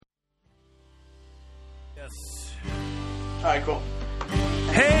Yes. All right, cool.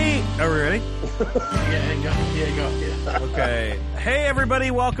 Hey, are we ready? Yeah. Okay. Hey, everybody,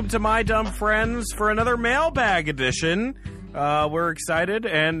 welcome to My Dumb Friends for another Mailbag edition. We're excited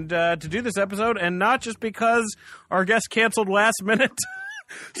and to do this episode, and not just because our guest canceled last minute.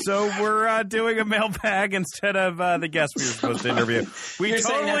 So we're doing a mailbag instead of the guest we were supposed to interview. We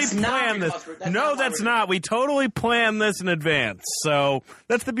totally planned this. No, that's not. We totally planned this in advance. So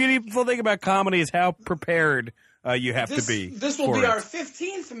that's the beautiful thing about comedy, is how prepared you have to be. This will be our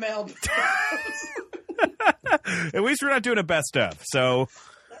 15th mailbag. At least we're not doing a best of. So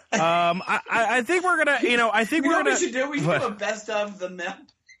I think we're gonna. You know, I think we're gonna. What we should do? We should do a best of the mail.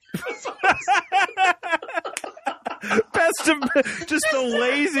 Best of just the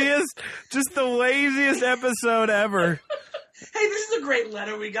laziest episode ever. Hey, this is a great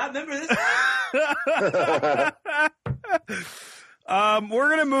letter we got. Remember this? We're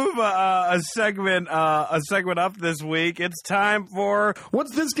gonna move a segment up this week. It's time for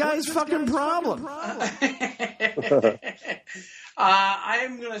what's this guy's fucking problem?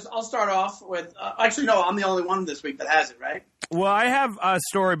 I'll start off with. Actually, no, I'm the only one this week that has it, right? Well, I have a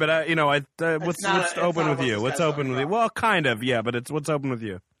story, but what's open with you? What's open with you? Well, kind of, yeah, but what's open with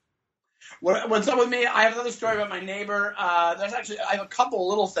you? What's up with me? I have another story about my neighbor. I have a couple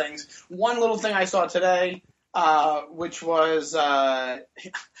little things. One little thing I saw today, which was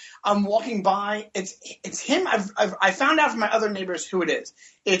I'm walking by. It's him. I found out from my other neighbors who it is.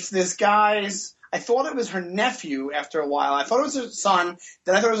 It's this guy's. I thought it was her nephew after a while. I thought it was her son.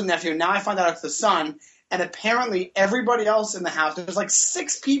 Then I thought it was a nephew. Now I find out it's the son. And apparently everybody else in the house, there's like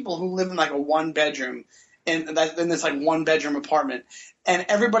 6 people who live in like a 1-bedroom in this like 1-bedroom apartment. And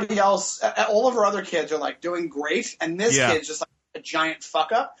everybody else, all of her other kids are like doing great. And this kid's just like a giant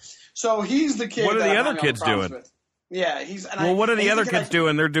fuck up. So he's the kid. What are the other kids doing? With. Yeah, what are the other kids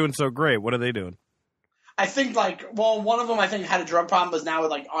doing? They're doing so great. What are they doing? I think one of them I think had a drug problem, but is now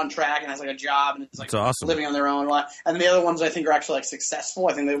like on track and has like a job and it's like awesome. Living on their own. And the other ones I think are actually like successful.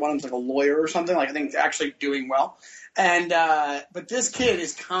 I think one of them's like a lawyer or something. Like I think they're actually doing well. And but this kid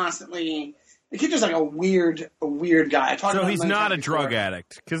is constantly. The kid's just like a weird guy. So he's not a drug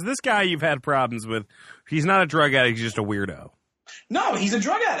addict, because this guy you've had problems with. He's not a drug addict. He's just a weirdo. No, he's a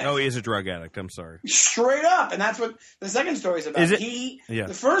drug addict. Oh, he is a drug addict. I'm sorry. Straight up. And that's what the second story is about. Is it?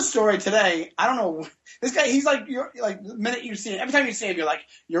 The first story today, I don't know. This guy, he's like, the minute you see him, every time you see him, you're like,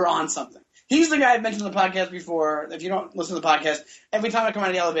 you're on something. He's the guy I've mentioned on the podcast before. If you don't listen to the podcast, every time I come out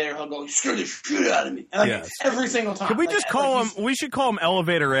of the elevator, he'll go, screw the shit out of me. And every single time. Could we just call him, we should call him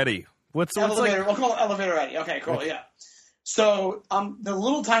Elevator Eddie. What's Elevator, we'll call him Elevator Eddie. Okay, cool, yeah. So the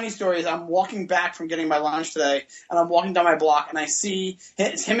little tiny story is I'm walking back from getting my lunch today, and I'm walking down my block, and I see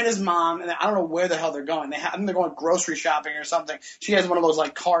it's him and his mom, and I don't know where the hell they're going. They're going grocery shopping or something. She has one of those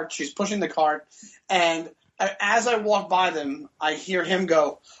like carts. She's pushing the cart, and as I walk by them, I hear him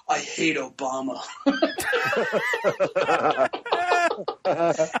go, "I hate Obama."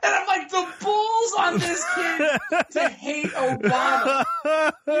 And I'm like, the balls on this kid to hate Obama.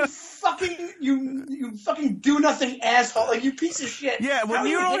 You fucking do nothing asshole. Like, you piece of shit. Yeah, when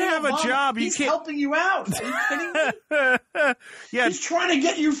you don't have a job, he's helping you out. Are you kidding me? Yeah. He's trying to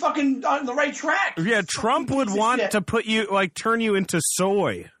get you fucking on the right track. Yeah, Trump would want to put you, like, turn you into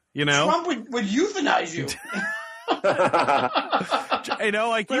soy, you know? Trump would euthanize you. You know,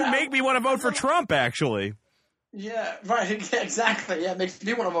 like, you make me want to vote for Trump, actually. Yeah, right. Yeah, exactly. Yeah, it makes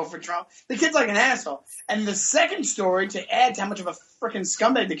me want to vote for Trump. The kid's like an asshole. And the second story, to add to how much of a freaking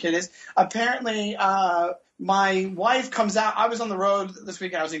scumbag the kid is, apparently my wife comes out. I was on the road this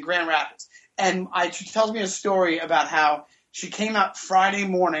weekend. I was in Grand Rapids. And she tells me a story about how she came out Friday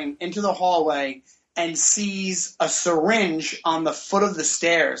morning into the hallway and sees a syringe on the foot of the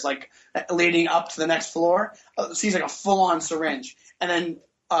stairs, like leading up to the next floor. Sees like a full-on syringe. And then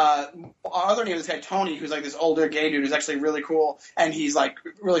our other neighbor, this guy Tony, who's like this older gay dude who's actually really cool, and he's like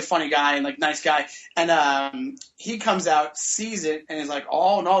really funny guy and like nice guy. And he comes out, sees it, and is like,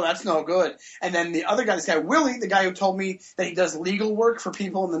 "Oh no, that's no good." And then the other guy, this guy Willie, the guy who told me that he does legal work for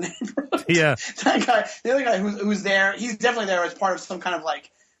people in the neighborhood. Yeah, that guy, the other guy who's there, he's definitely there as part of some kind of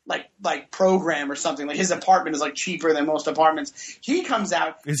like program or something. Like his apartment is like cheaper than most apartments. He comes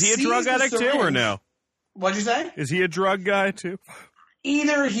out. Is he a drug addict too, or no? What'd you say? Is he a drug guy too?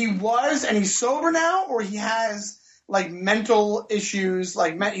 Either he was and he's sober now, or he has like mental issues,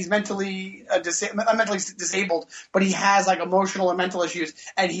 like he's mentally not mentally disabled, but he has like emotional and mental issues,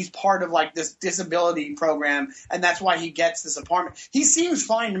 and he's part of like this disability program, and that's why he gets this apartment. He seems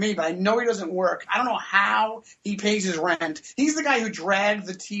fine to me, but I know he doesn't work. I don't know how he pays his rent. He's the guy who dragged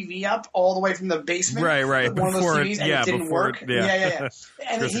the TV up all the way from the basement, right, one of those TVs, and it didn't work. Yeah.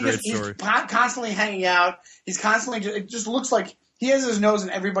 And he's constantly hanging out. He's constantly it just looks like he has his nose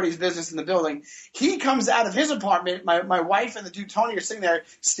in everybody's business in the building. He comes out of his apartment. My wife and the dude Tony are sitting there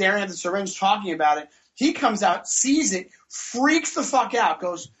staring at the syringe talking about it. He comes out, sees it, freaks the fuck out,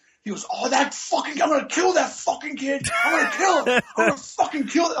 he goes, oh, that fucking, I'm going to kill that fucking kid. I'm going to kill him. I'm going to fucking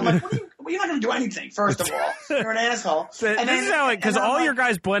kill him. I'm like, you're not going to do anything, first of all. You're an asshole. Because all your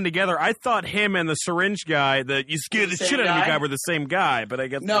guys blend together. I thought him and the syringe guy, that you scared the shit out of you guy, were the same guy, but I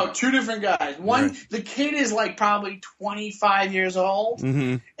guess. No, two different guys. One, the kid is like probably 25 years old,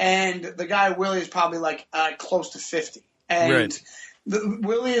 and the guy, Willie, is probably like close to 50. And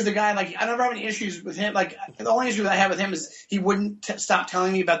Willie is the guy, like, I never have any issues with him. Like, the only issue that I have with him is he wouldn't stop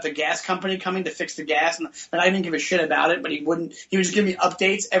telling me about the gas company coming to fix the gas. And I didn't give a shit about it, but he would just give me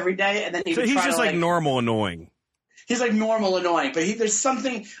updates every day. And then he would he's try just to, like normal annoying. He's like normal annoying, but there's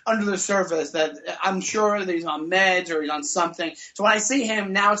something under the surface that I'm sure that he's on meds or he's on something. So when I see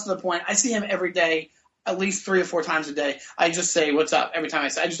him, now it's to the point, I see him every day. At least 3 or 4 times a day, I just say, what's up, every time I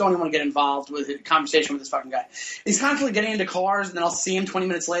say. I just don't even want to get involved with a conversation with this fucking guy. He's constantly getting into cars, and then I'll see him 20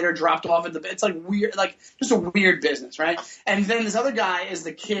 minutes later, dropped off at it's like weird, like just a weird business, right? And then this other guy is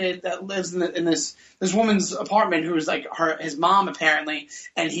the kid that lives in this woman's apartment who's like his mom, apparently,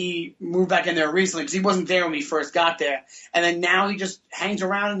 and he moved back in there recently because he wasn't there when we first got there. And then now he just hangs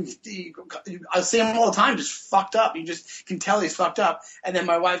around, and I see him all the time, just fucked up. You just can tell he's fucked up. And then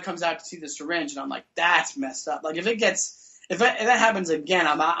my wife comes out to see the syringe, and I'm like, that's messed up. Like, if that happens again,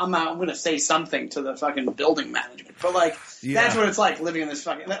 I'm going to say something to the fucking building management. But like, that's what it's like living in this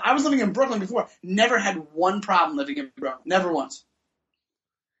fucking. Like, I was living in Brooklyn before. Never had one problem living in Brooklyn. Never once.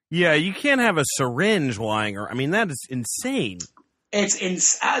 Yeah, you can't have a syringe lying around. I mean, that is insane. It's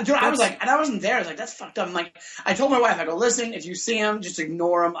insane. Dude, I was like, and I wasn't there. I was like, that's fucked up. I'm like, I told my wife, I go, listen, if you see him, just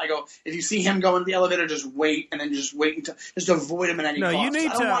ignore him. I go, if you see him go into the elevator, just wait, and then just wait until, just avoid him at any cost. No, you need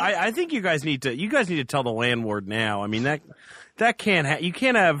to. I think you guys need to tell the landlord now. I mean, that can't. You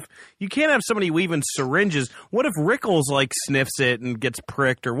can't have somebody weaving syringes. What if Rickles like sniffs it and gets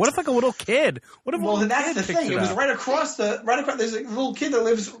pricked, or what if like a little kid? What if? Well, that's the thing. It was right across. There's a little kid that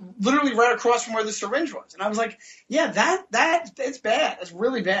lives literally right across from where the syringe was, and I was like, yeah, that it's bad. It's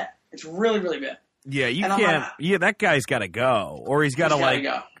really bad. It's really, really bad. Yeah, you can't. Yeah, that guy's got to go, or he's got to like.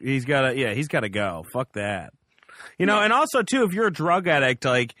 Go. He's got to. Yeah, he's got to go. Fuck that. You know, and also too, if you're a drug addict,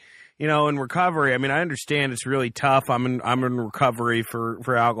 like. You know, in recovery, I mean, I understand it's really tough. I'm in recovery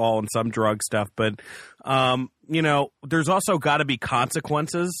for alcohol and some drug stuff, but you know, there's also got to be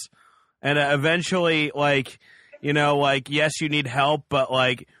consequences, and eventually, like, you know, like yes, you need help, but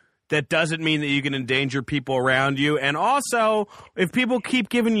like that doesn't mean that you can endanger people around you. And also, if people keep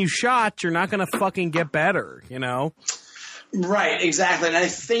giving you shots, you're not going to fucking get better. You know. Right, exactly. And I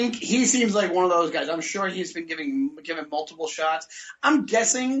think he seems like one of those guys. I'm sure he's been given multiple shots. I'm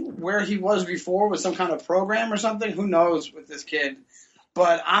guessing where he was before was some kind of program or something. Who knows with this kid?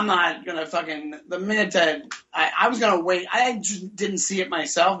 But I'm not going to fucking – the minute that I was going to wait – I just didn't see it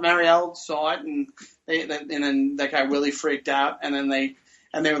myself. Marielle saw it, and then that guy Willie freaked out. And then they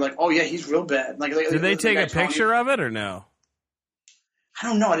were like, oh, yeah, he's real bad. Like, did they take a picture of it or no? I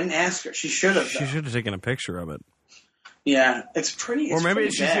don't know. I didn't ask her. She should have. She should have taken a picture of it. Yeah, it's pretty. Or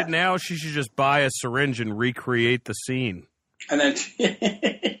maybe she bad. should just buy a syringe and recreate the scene. And then she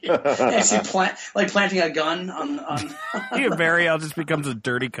planting a gun on. Marielle just becomes a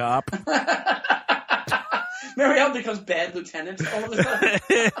dirty cop. Marielle becomes bad lieutenant all of a sudden.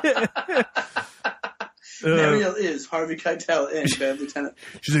 Marielle is Harvey Keitel in Bad Lieutenant.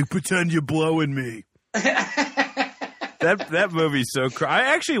 She's like, pretend you're blowing me. That movie's so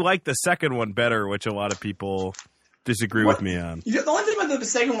I actually like the second one better, which a lot of people disagree with me on. The only thing about the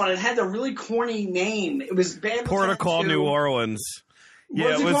second one, it had a really corny name. It was Bad Port of Call, New Orleans.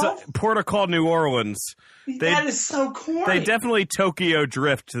 Yeah, it was Port of Call, New Orleans. That is so corny. They definitely Tokyo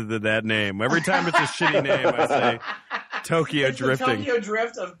drift to that name. Every time it's a shitty name, I say Tokyo drifting. The Tokyo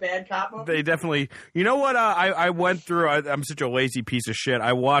drift of bad cop movies. They definitely. You know what? I went through. I'm such a lazy piece of shit.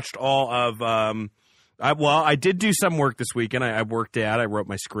 I watched all of. I did do some work this weekend. I worked out. I wrote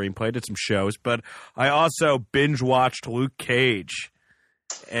my screenplay, did some shows, but I also binge watched Luke Cage.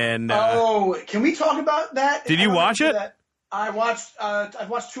 And can we talk about that? Did you watch it? I've watched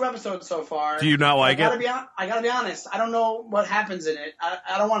 2 episodes so far. Do you not like it? I gotta be honest. I don't know what happens in it.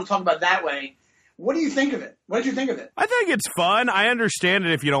 I don't want to talk about that way. What do you think of it? What did you think of it? I think it's fun. I understand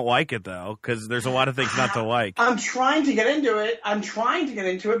it if you don't like it, though, because there's a lot of things not to like. I'm trying to get into it.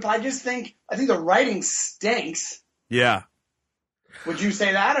 But I think the writing stinks. Yeah. Would you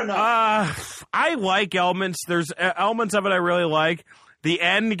say that or no? I like elements. There's elements of it I really like. The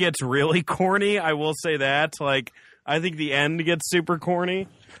end gets really corny. I will say that. Like, I think the end gets super corny.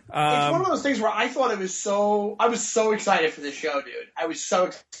 It's one of those things where I was so excited for this show, dude. I was so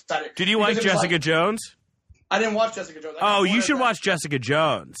excited. Did you like Jessica Jones? I didn't watch Jessica Jones. Oh, you should watch Jessica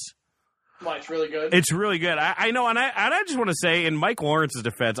Jones. Why, it's really good? It's really good. I know, and I just want to say, in Mike Lawrence's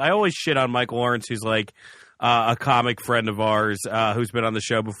defense, I always shit on Mike Lawrence, who's like a comic friend of ours who's been on the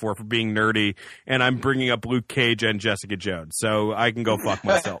show before for being nerdy, and I'm bringing up Luke Cage and Jessica Jones, so I can go fuck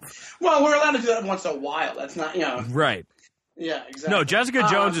myself. Well, we're allowed to do that once in a while. That's not, Right. Yeah, exactly. No, Jessica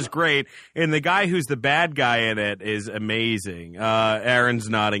Jones is great, and the guy who's the bad guy in it is amazing. Aaron's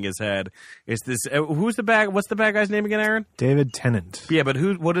nodding his head. It's this. What's the bad guy's name again, Aaron? David Tennant. Yeah, but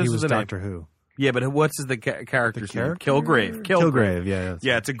what is he was the Doctor name? Who. Yeah, but what's the character's name? Kilgrave. Kilgrave, yeah.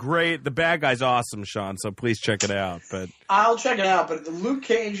 Yeah, it's a great. The bad guy's awesome, Sean. So please check it out. But I'll check it out. But the Luke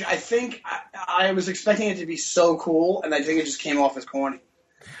Cage, I think I was expecting it to be so cool, and I think it just came off as corny.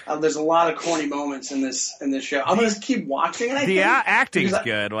 There's a lot of corny moments in this show. I'm gonna keep watching it. The acting's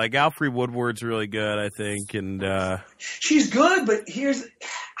good. Like Alfre Woodward's really good, I think, and she's good. But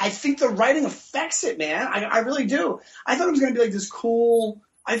I think the writing affects it, man. I really do. I thought it was gonna be like this cool.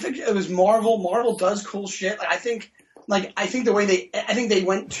 I think it was Marvel. Marvel does cool shit. I think the way they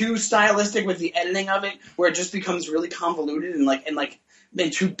went too stylistic with the editing of it, where it just becomes really convoluted and been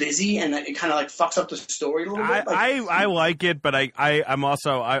too busy, and it kind of fucks up the story a little bit. I like it, but I'm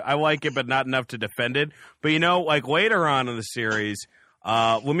also I like it, but not enough to defend it. But later on in the series,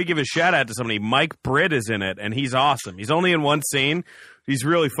 let me give a shout out to somebody. Mike Britt is in it, and he's awesome. He's only in one scene. He's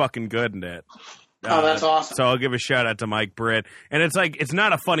really fucking good in it. Oh, that's awesome. So I'll give a shout out to Mike Britt, and it's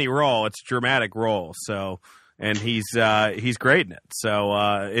not a funny role; it's a dramatic role. So. And he's great in it. So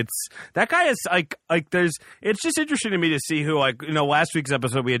that guy is it's just interesting to me to see who last week's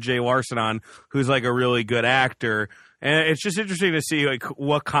episode we had Jay Larson on, who's a really good actor, and it's just interesting to see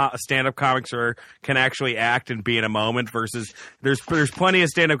what stand-up comics can actually act and be in a moment versus there's plenty of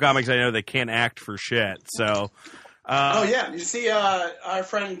stand-up comics I know that can't act for shit. So oh yeah, you see our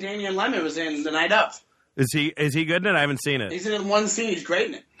friend Damian Lemon was in The Night Of. Is he good in it? I haven't seen it. He's in one scene. He's great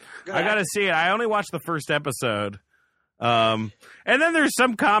in it. I gotta see it. I only watched the first episode, and then there's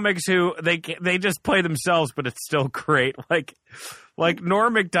some comics who they just play themselves, but it's still great. Like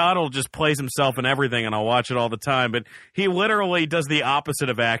Norm Macdonald just plays himself in everything, and I'll watch it all the time. But he literally does the opposite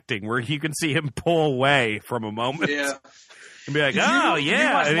of acting, where you can see him pull away from a moment. Yeah. And be like,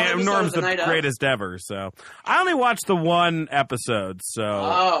 and Norm's the greatest ever. So I only watched the one episode.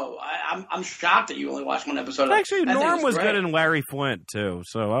 So I'm shocked that you only watched one episode. Actually, Norm was good in Larry Flint too.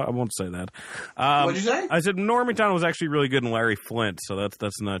 So I won't say that. What'd you say? I said Norm Macdonald was actually really good in Larry Flint. So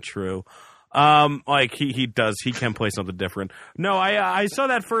that's not true. He can play something different. No, I saw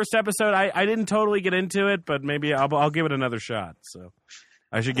that first episode. I didn't totally get into it, but maybe I'll give it another shot. So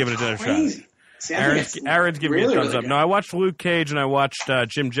I should give it another shot. See, Aaron's giving me a thumbs up. No, I watched Luke Cage and I watched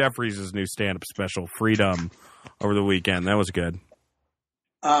Jim Jeffries' new stand-up special, Freedom, over the weekend. That was good.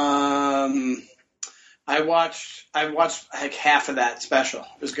 I watched half of that special.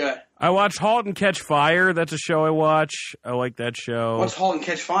 It was good. I watched *Halt and Catch Fire*. That's a show I watch. I like that show. What's *Halt and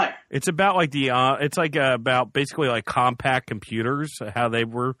Catch Fire*? It's about about basically compact computers, how they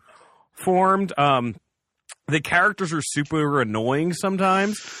were formed. The characters are super annoying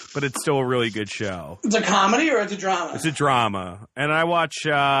sometimes, but it's still a really good show. It's a comedy or it's a drama? It's a drama. And I watch,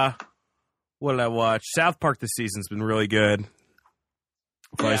 what did I watch? South Park this season's been really good.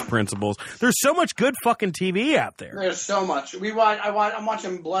 Vice Principals. There's so much good fucking TV out there. There's so much. I'm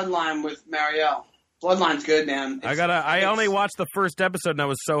watching Bloodline with Marielle. Bloodline's good, man. I only watched the first episode and I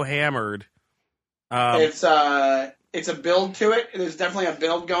was so hammered. It's a build to it. There's definitely a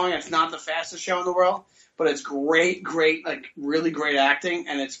build going. It's not the fastest show in the world. But it's great, really great acting,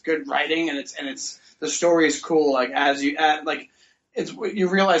 and it's good writing, and it's the story is cool. You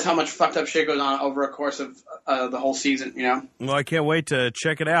realize how much fucked up shit goes on over a course of the whole season. Well, I can't wait to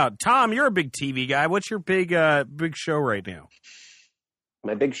check it out. Tom, you're a big TV guy. What's your big show right now?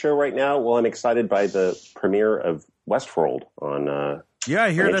 My big show right now. Well, I'm excited by the premiere of Westworld on. Yeah,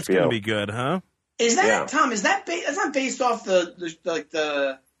 I hear on that's HBO. going to be good, huh? Is that Tom? Is that that's not based off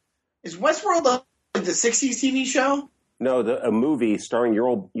the? Is Westworld the 60s TV show? No, a movie starring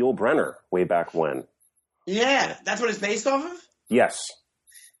Yul Brynner way back when. Yeah, that's what it's based off of? Yes.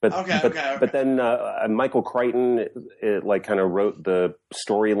 But then Michael Crichton kind of wrote the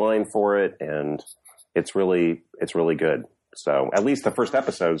storyline for it, and it's really good. So at least the first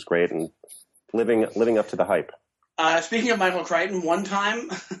episode is great and living up to the hype. Speaking of Michael Crichton, one time,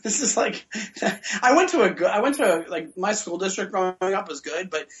 this is like, I went to my school district growing up was good,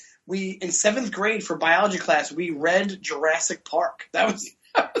 but in 7th grade for biology class, we read Jurassic Park. That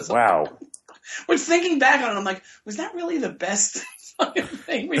was wow. Which thinking back on it, I'm like, was that really the best fucking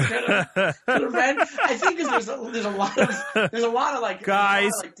thing we could have read? I think because there's a lot of like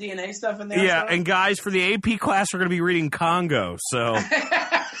guys, DNA stuff in there. Yeah, and guys, for the AP class, we're going to be reading Congo. So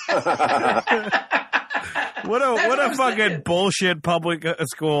what a fucking bullshit public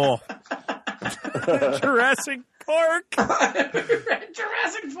school. Jurassic Park.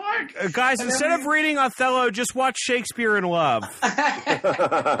 Jurassic Park. Guys, instead of reading Othello, just watch Shakespeare in Love.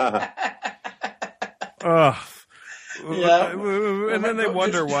 Ugh. Yeah. And then they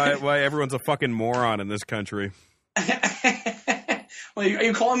wonder why everyone's a fucking moron in this country. Well, are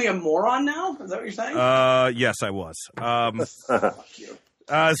you calling me a moron now? Is that what you're saying? Yes, I was. Fuck you.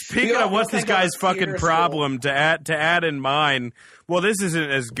 Speaking of what's this guy's fucking problem, to add in mine, well, this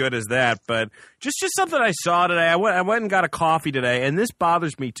isn't as good as that, but just something I saw today. I went and got a coffee today, and this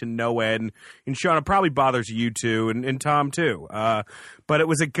bothers me to no end. And Sean, it probably bothers you too, and Tom too. But it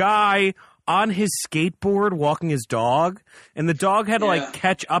was a guy on his skateboard walking his dog, and the dog had to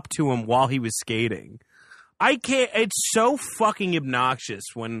catch up to him while he was skating. I can't. It's so fucking obnoxious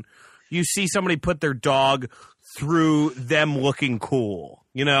when you see somebody put their dog through them looking cool,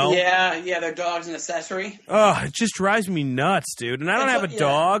 you know? Yeah, their dog's an accessory. Oh, it just drives me nuts, dude. And I don't have a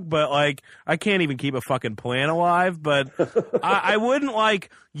dog, but I can't even keep a fucking plant alive. But I wouldn't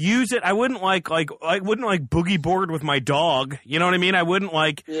use it. I wouldn't wouldn't boogie board with my dog. You know what I mean? I wouldn't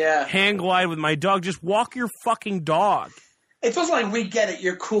hang glide with my dog. Just walk your fucking dog. It's also like, we get it.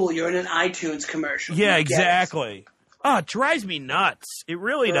 You're cool. You're in an iTunes commercial. Yeah, exactly. Oh, it drives me nuts. It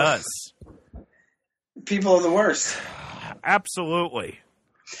really does. People are the worst. Absolutely.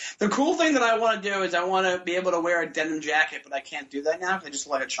 The cool thing that I want to do is I want to be able to wear a denim jacket, but I can't do that now because I just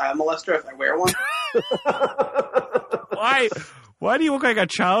look like a child molester if I wear one. Why do you look like a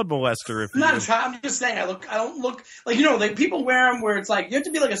child molester? I'm not a child. I'm just saying I don't look like people wear them where it's like you have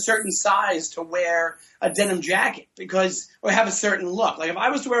to be like a certain size to wear a denim jacket or have a certain look. Like if I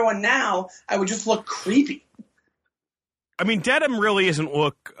was to wear one now, I would just look creepy. I mean, denim really isn't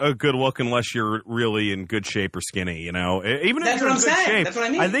a good look unless you're really in good shape or skinny, you know? Even if you're in good shape. That's what I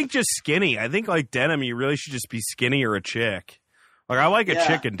mean. I think just skinny. I think denim, you really should just be skinny or a chick. I like a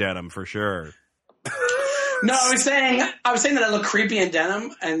chick in denim for sure. No, I was saying that I look creepy in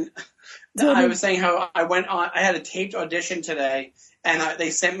denim, and I was saying how I had a taped audition today, and they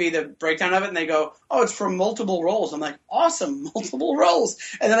sent me the breakdown of it, and they go, "Oh, it's for multiple roles." I'm like, "Awesome, multiple roles."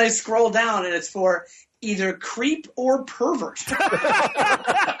 And then I scroll down, and it's for either creep or pervert.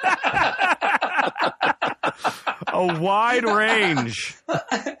 A wide range.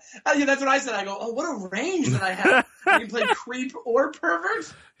 That's what I said. I go, "Oh, what a range that I have! I can play creep or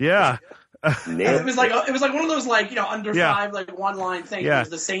pervert." Yeah. It was like one of those under 5 one line things. Yeah. It was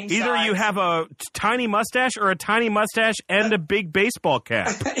the same. Either size. you have a tiny mustache or a tiny mustache and a big baseball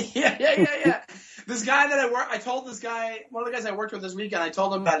cap. Yeah. This guy that I told this guy, one of the guys I worked with this weekend, I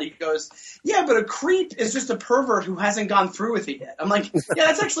told him about it. He goes, "Yeah, but a creep is just a pervert who hasn't gone through with it yet." I'm like, "Yeah,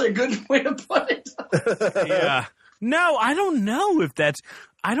 that's actually a good way to put it." Yeah. No, I don't know if that's.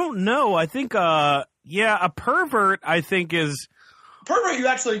 I don't know. I think, a pervert. I think is. Pervert, you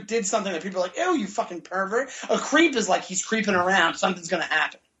actually did something that people are like, "Ew, you fucking pervert." A creep is like he's creeping around. Something's going to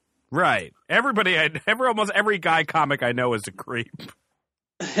happen. Right. Almost every guy comic I know is a creep.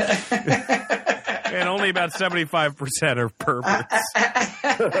 And only about 75% are perverts.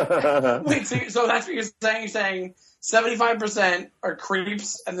 Wait, so that's what you're saying? You're saying 75% are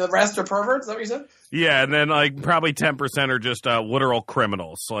creeps and the rest are perverts? Is that what you said? Yeah, and then probably 10% are just literal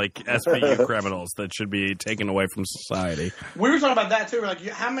criminals, like SVU criminals that should be taken away from society. We were talking about that too. We're like,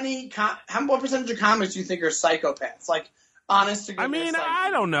 what percentage of comics do you think are psychopaths? Like, honest to goodness. I mean, I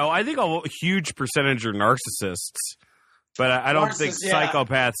don't know. I think a huge percentage are narcissists, but I don't think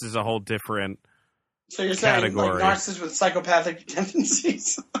psychopaths is a whole different. So you're category. Saying narcissists with psychopathic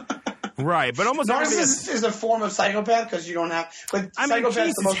tendencies? Right, but almost narcissist is a form of psychopath because you don't have. But I mean,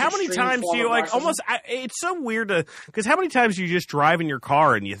 Jesus, how many times do you it's so weird because how many times do you just drive in your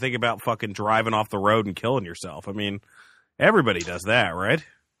car and you think about fucking driving off the road and killing yourself? I mean, everybody does that, right?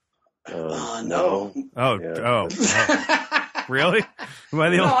 No. Oh. Really? No,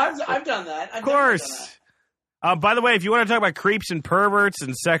 I've done that. Of course. By the way, if you want to talk about creeps and perverts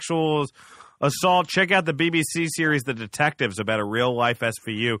and sexual assault. Check out the BBC series The Detectives about a real-life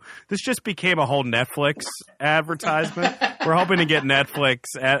SVU. This just became a whole Netflix advertisement. We're hoping to get Netflix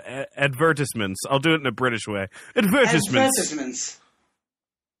advertisements. I'll do it in a British way. Advertisements.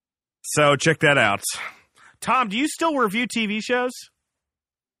 So check that out. Tom, do you still review TV shows?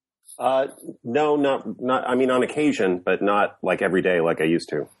 No, not. I mean, on occasion, but not like every day like I used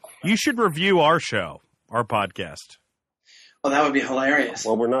to. You should review our show, our podcast. Well, that would be hilarious.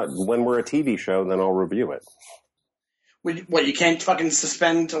 Well, we're not. When we're a TV show, then I'll review it. What, you can't fucking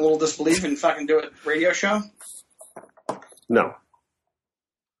suspend a little disbelief and fucking do a radio show? No.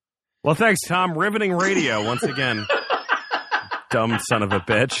 Well, thanks, Tom. Riveting radio once again. Dumb son of a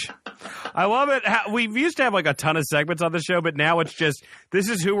bitch. I love it. We used to have like a ton of segments on the show, but now it's just, this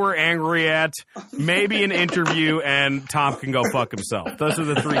is who we're angry at, maybe an interview, and Tom can go fuck himself. Those are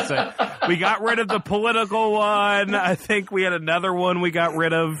the three segments. We got rid of the political one. I think we had another one we got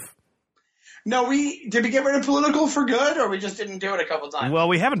rid of. No, did we get rid of political for good, or we just didn't do it a couple times? Well,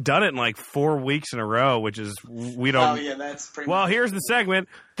 we haven't done it in like 4 weeks in a row, which is, we don't. Oh, yeah, that's pretty Well, much. Here's the segment.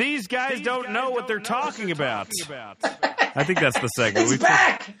 These guys don't know what they're talking about. I think that's the segment. It's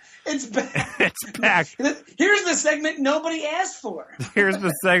back! It's back! It's back. Here's the segment nobody asked for. Here's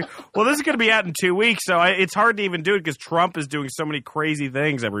the segment. Well, this is going to be out in 2 weeks, so it's hard to even do it because Trump is doing so many crazy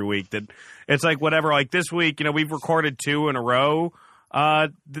things every week that it's like whatever. Like this week, we've recorded 2 in a row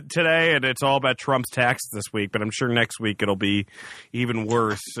today, and it's all about Trump's taxes this week, but I'm sure next week it'll be even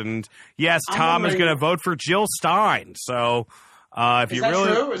worse. And yes, Tom is going to vote for Jill Stein. So if you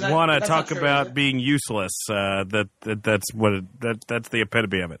really want to talk about being useless, that's the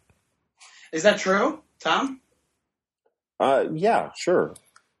epitome of it. Is that true, Tom? Yeah, sure.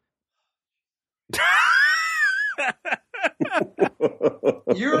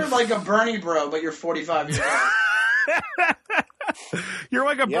 You're like a Bernie bro, but you're 45 years old. You're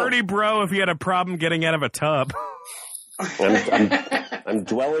like a Bernie bro if you had a problem getting out of a tub. I'm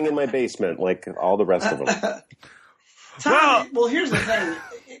dwelling in my basement like all the rest of them. Tom, well, here's the thing.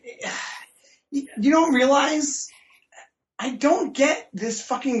 You don't realize I don't get this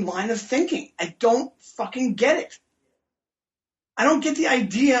fucking line of thinking. I don't fucking get it. I don't get the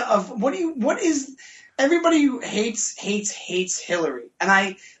idea of what is everybody who hates Hillary. And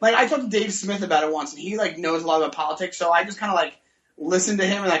I talked to Dave Smith about it once, and he knows a lot about politics, so I just kind of listen to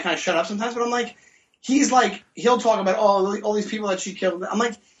him and I kind of shut up sometimes, but I'm like, he'll talk about all these people that she killed. I'm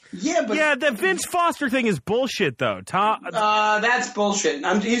like, yeah, but yeah, the Vince Foster thing is bullshit, though. Tom, that's bullshit.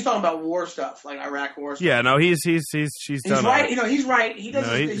 He's talking about war stuff, like Iraq war stuff. Yeah, no, he's done. He's right. He's right. He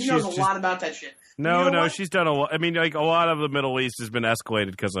knows a lot about that shit. No, she's done a lot. I mean, a lot of the Middle East has been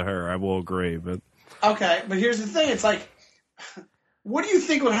escalated because of her. I will agree, but okay. But here's the thing: it's what do you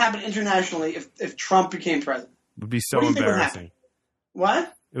think would happen internationally if Trump became president? It would be so embarrassing.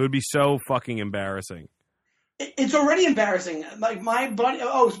 What? It would be so fucking embarrassing. It's already embarrassing. Like my buddy,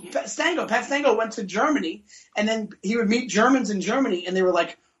 Pat Stango went to Germany, and then he would meet Germans in Germany, and they were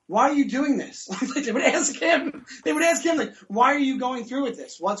like, "Why are you doing this?" They would ask him, "Why are you going through with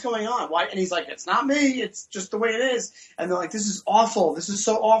this? What's going on? Why?" And he's like, "It's not me. It's just the way it is." And they're like, "This is awful. This is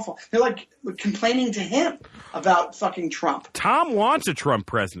so awful." They're complaining to him about fucking Trump. Tom wants a Trump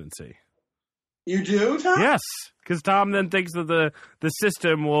presidency. You do, Tom? Yes, because Tom then thinks that the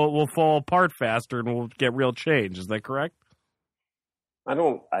system will fall apart faster and we'll get real change. Is that correct? I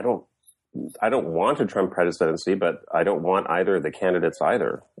don't want a Trump presidency, but I don't want either of the candidates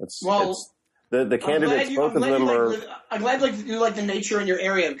either. The candidates, both of them are. I'm glad you like the nature in your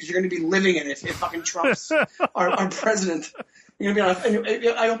area because you're going to be living in it if fucking Trump's our president. You're going to be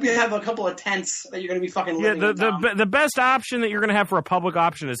I hope you have a couple of tents that you're going to be fucking living in. The best option that you're going to have for a public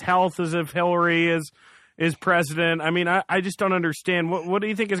option is health, as if Hillary is president. I mean, I just don't understand. What do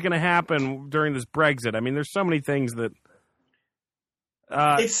you think is going to happen during this Brexit? I mean, there's so many things that.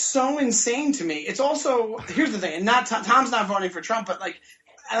 It's so insane to me. It's also, here's the thing, and Tom's not voting for Trump, but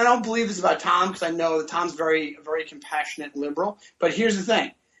and I don't believe this about Tom because I know that Tom's very, very compassionate liberal. But here's the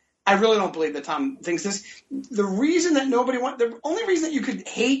thing. I really don't believe that Tom thinks this. The reason that the only reason that you could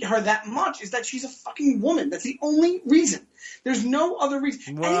hate her that much is that she's a fucking woman. That's the only reason. There's no other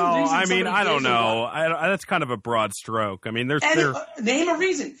reason. Well, I mean, I don't know. That's kind of a broad stroke. I mean, name a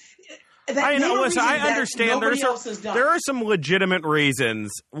reason. I know. Listen, I understand. There are some legitimate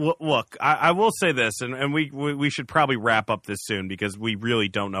reasons. Look, I will say this, and we should probably wrap up this soon because we really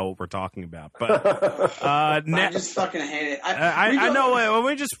don't know what we're talking about. But I just fucking hate it. I know. Let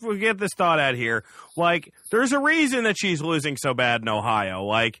me just get this thought out here. There's a reason that she's losing so bad in Ohio.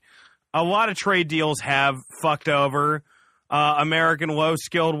 A lot of trade deals have fucked over American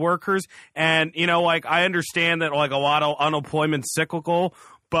low-skilled workers, and I understand that a lot of unemployment's cyclical.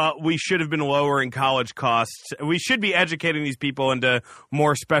 but we should have been lowering college costs. We should be educating these people into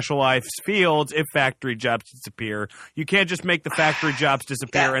more specialized fields if factory jobs disappear. You can't just make the factory jobs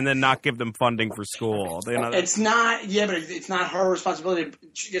disappear and then not give them funding for school. It's not, but it's not her responsibility.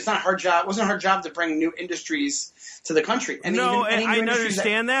 It's not her job. It wasn't her job to bring new industries to the country. I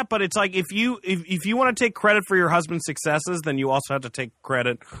understand that, but it's like if you want to take credit for your husband's successes, then you also have to take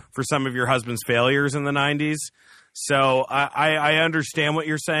credit for some of your husband's failures in the 90s. So I understand what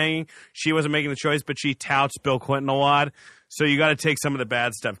you're saying. She wasn't making the choice, but she touts Bill Clinton a lot. So you got to take some of the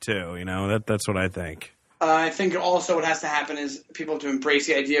bad stuff too. That's what I think. I think also what has to happen is people have to embrace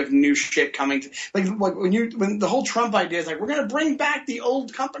the idea of new shit coming. Like when the whole Trump idea is like, we're going to bring back the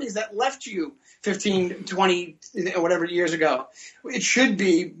old companies that left you 15, 20, whatever years ago. It should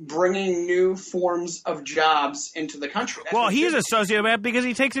be bringing new forms of jobs into the country. Well, he's a sociopath because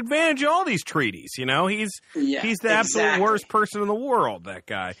he takes advantage of all these treaties. He's the absolute worst person in the world, that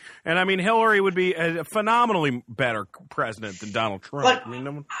guy. And I mean, Hillary would be a phenomenally better president than Donald Trump. But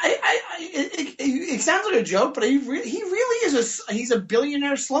it sounds like a joke, but he really is he's a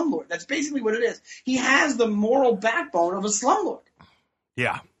billionaire slumlord. That's basically what it is. He has the moral backbone of a slumlord.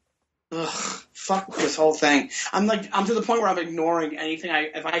 Yeah. Ugh, fuck this whole thing. I'm to the point where I'm ignoring anything.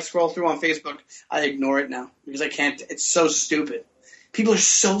 If I scroll through on Facebook, I ignore it now because I can't. It's so stupid. People are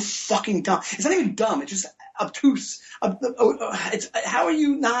so fucking dumb. It's not even dumb. It's just obtuse. It's how are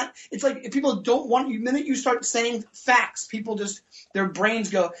you not? It's like if people don't want you. The minute you start saying facts, people just their brains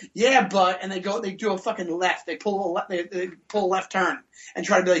go, yeah, but, and they do a fucking left. They pull a left turn and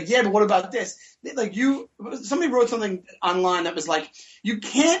try to be like, yeah, but what about this? Somebody wrote something online that was like,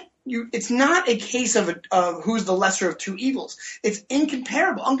 it's not a case of who's the lesser of two evils. It's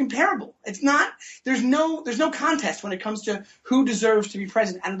uncomparable. It's not. There's no contest when it comes to who deserves to be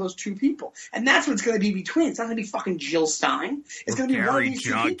president out of those two people, and that's what it's going to be between. It's not going to be fucking Jill Stein. It's going to be one of these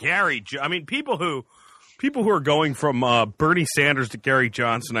two people. I mean, people who are going from Bernie Sanders to Gary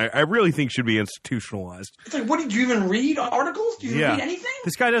Johnson, I really think should be institutionalized. It's like, what did you even read articles? Do you read anything?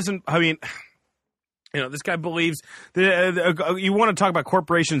 This guy doesn't. I mean. This guy believes you want to talk about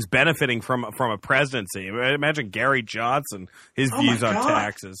corporations benefiting from a presidency. Imagine Gary Johnson, his views on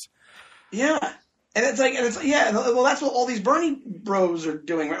taxes. Yeah. And it's like, well, that's what all these Bernie bros are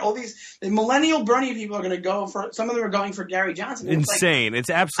doing, right? All the millennial Bernie people are going to go some of them are going for Gary Johnson. Insane. It's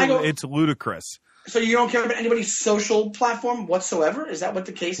absolutely, it's ludicrous. So you don't care about anybody's social platform whatsoever? Is that what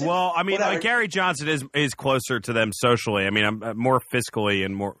the case is? Well, I mean, Gary Johnson is closer to them socially. I mean, I'm more fiscally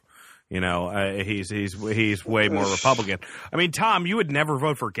and more. He's way more Republican. I mean, Tom, you would never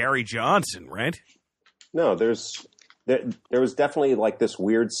vote for Gary Johnson, right? No, there was definitely like this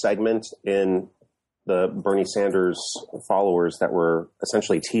weird segment in the Bernie Sanders followers that were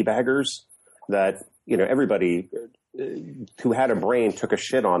essentially teabaggers that, everybody who had a brain took a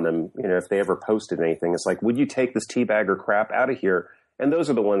shit on them, if they ever posted anything. It's like, would you take this teabagger crap out of here? And those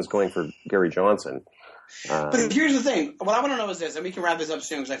are the ones going for Gary Johnson. But here's the thing. What I want to know is this, and we can wrap this up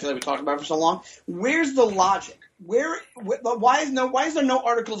soon because I feel like we talked about it for so long. Where's the logic? Why is there no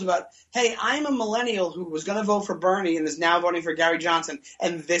articles about, hey, I'm a millennial who was going to vote for Bernie and is now voting for Gary Johnson,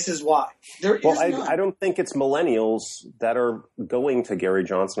 and this is why? I don't think it's millennials that are going to Gary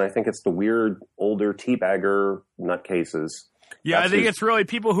Johnson. I think it's the weird older teabagger nutcases. Yeah, I think it's really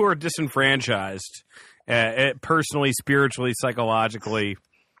people who are disenfranchised, personally, spiritually, psychologically.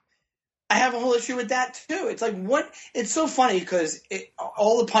 I have a whole issue with that too. It's like it's so funny because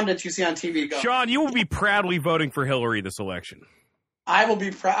all the pundits you see on TV go. Sean, you will be proudly voting for Hillary this election. I will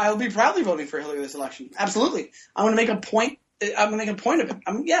be proudly voting for Hillary this election. Absolutely, I'm going to make a point. I'm going to make a point of it.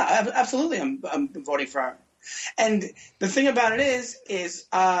 Absolutely, I'm voting for her. And the thing about it is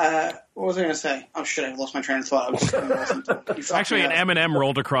what was I going to say? Oh shit, I lost my train of thought. Actually, an M&M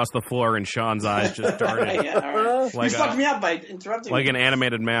rolled across the floor and Sean's eyes just darted. Yeah, all right. You fucked me up by interrupting like me. An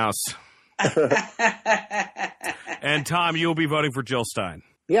animated mouse. And Tom, you'll be voting for Jill Stein.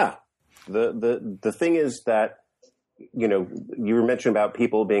 Yeah. The thing is that, you were mentioning about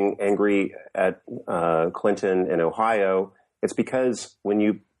people being angry at Clinton in Ohio. It's because when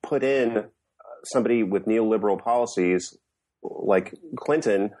you put in somebody with neoliberal policies like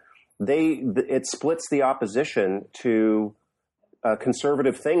Clinton, it splits the opposition to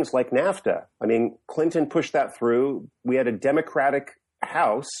conservative things like NAFTA. I mean, Clinton pushed that through. We had a Democratic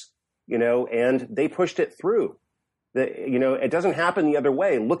House, and they pushed it through. It doesn't happen the other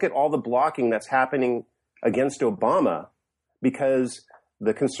way. Look at all the blocking that's happening against Obama because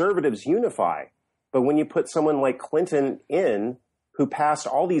the conservatives unify. But when you put someone like Clinton in, who passed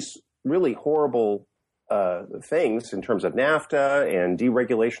all these really horrible things in terms of NAFTA and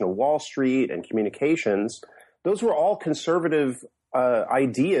deregulation of Wall Street and communications, those were all conservative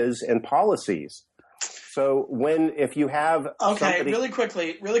ideas and policies. So if you have really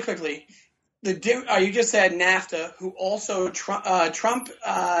quickly, you just said NAFTA, who also Trump,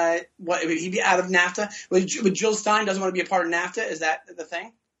 would he be out of NAFTA? Would Jill Stein doesn't want to be a part of NAFTA? Is that the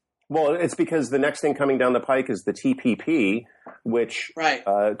thing? Well, it's because the next thing coming down the pike is the TPP, which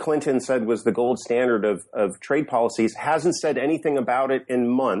Clinton said was the gold standard of trade policies, hasn't said anything about it in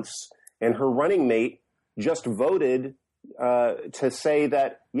months, and her running mate just voted to say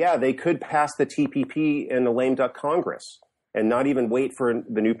that, they could pass the TPP in a lame duck Congress and not even wait for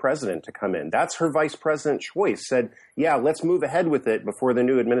the new president to come in. That's her vice president choice, said, let's move ahead with it before the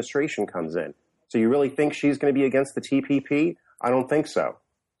new administration comes in. So you really think she's going to be against the TPP? I don't think so.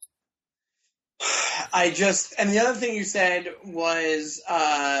 And the other thing you said was,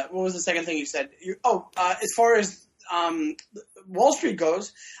 what was the second thing you said? As far as Wall Street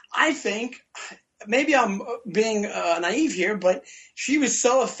goes, I think, maybe I'm being naive here, but she was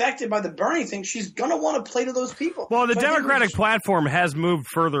so affected by the Bernie thing, she's going to want to play to those people. Well, the Democratic platform has moved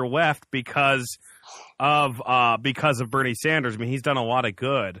further left because of Bernie Sanders. I mean, he's done a lot of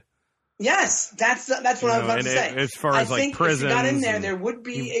good. Yes, that's what I was about to say. As far as like prisons, if she got in there, there would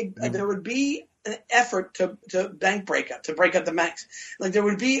be an effort to bank breakup, to break up the banks. Like there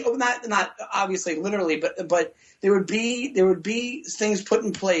would be not obviously literally, but there would be things put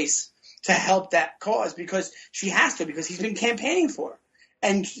in place to help that cause because she has to, because he's been campaigning for her.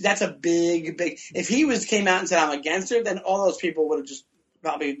 And that's a big. If he came out and said I'm against her, then all those people would have just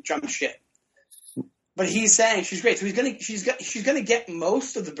probably jumped shit. But he's saying she's great, so she's gonna get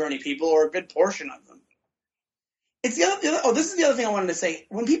most of the Bernie people or a good portion of them. It's this is the other thing I wanted to say.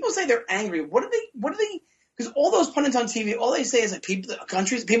 When people say they're angry, what are they? Because all those pundits on TV, all they say is that people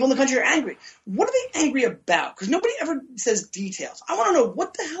in the country are angry. What are they angry about? Because nobody ever says details. I want to know,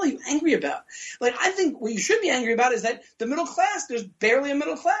 what the hell are you angry about? Like, I think what you should be angry about is that the middle class, there's barely a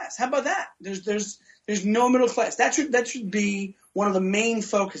middle class. How about that? There's no middle class. That should be one of the main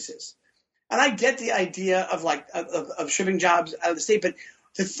focuses. And I get the idea of shipping jobs out of the state, but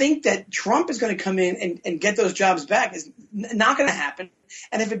to think that Trump is going to come in and get those jobs back is not going to happen.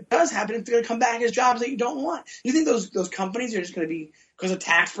 And if it does happen, it's going to come back as jobs that you don't want. You think those companies are just going to be, because of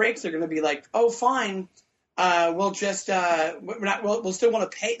tax breaks, they're going to be like, oh, fine, we'll just we'll still want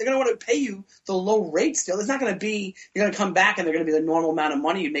to pay. They're going to want to pay you the low rate still. It's not going to be you're going to come back and they're going to be the normal amount of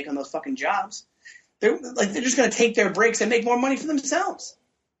money you make on those fucking jobs. They're just going to take their breaks and make more money for themselves.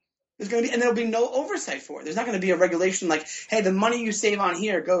 There'll be no oversight for it. There's not going to be a regulation like, hey, the money you save on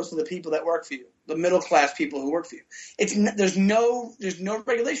here goes to the people that work for you, the middle class people who work for you. There's no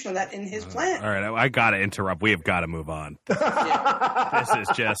regulation of that in his plan. All right, I got to interrupt. We have got to move on. This is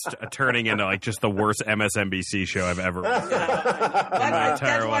just turning into like just the worst MSNBC show I've ever. That's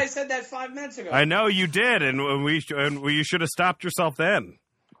why I said that 5 minutes ago. I know you did, and you should have stopped yourself then.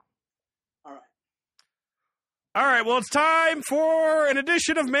 All right, well, it's time for an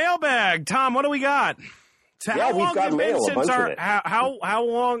edition of Mailbag. Tom, what do we got? We've got mail, a bunch of it. How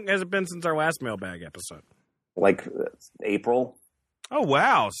long has it been since our last Mailbag episode? Like April. Oh,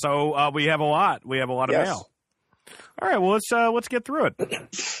 wow. So we have a lot. We have a lot of mail. All right, well, let's get through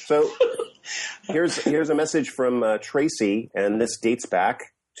it. So here's a message from Tracy, and this dates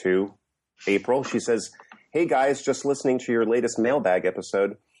back to April. She says, hey, guys, just listening to your latest Mailbag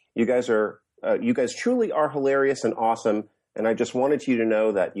episode. You guys truly are hilarious and awesome, and I just wanted you to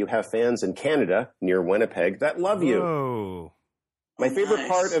know that you have fans in Canada near Winnipeg that love you. Oh, my favorite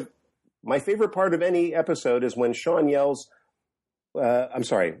part of any episode is when Sean yells.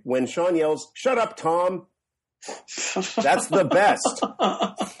 When Sean yells, "Shut up, Tom!" That's the best.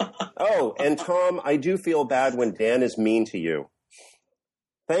 Oh, and Tom, I do feel bad when Dan is mean to you.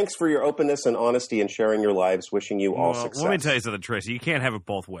 Thanks for your openness and honesty and sharing your lives. Wishing you all success. Let me tell you something, Tracy. You can't have it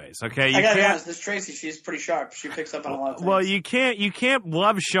both ways, okay? I gotta be honest, this Tracy, she's pretty sharp. She picks up on a lot of things. Well, you can't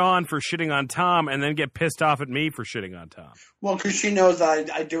love Sean for shitting on Tom and then get pissed off at me for shitting on Tom. Well, because she knows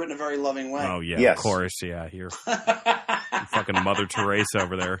that I do it in a very loving way. Oh, yeah, yes. Of course. Yeah, you're fucking Mother Teresa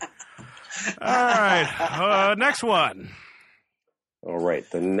over there. All right, next one. All right,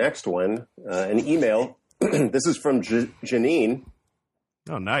 the next one, an email. This is from Janine.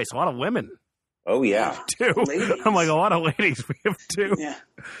 Oh, nice. A lot of women. Oh, yeah. Two. Ladies. I'm like, a lot of ladies. We have two. Yeah.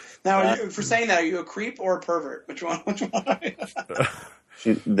 Now, for saying that, are you a creep or a pervert? Which one?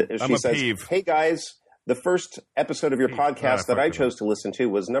 She I'm a says, peeve. hey, guys, the first episode of your podcast that I chose to listen to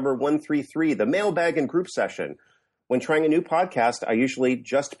was number 133, the Mailbag and Group Session. When trying a new podcast, I usually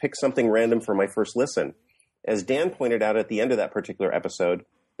just pick something random for my first listen. As Dan pointed out at the end of that particular episode,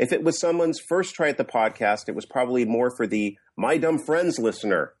 if it was someone's first try at the podcast, it was probably more for the My Dumb Friends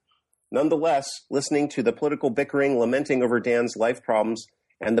listener. Nonetheless, listening to the political bickering, lamenting over Dan's life problems,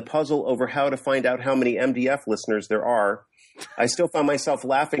 and the puzzle over how to find out how many MDF listeners there are, I still found myself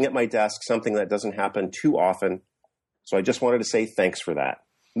laughing at my desk, something that doesn't happen too often. So I just wanted to say thanks for that.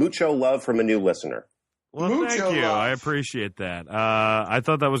 Mucho love from a new listener. Well, thank you. I appreciate that. I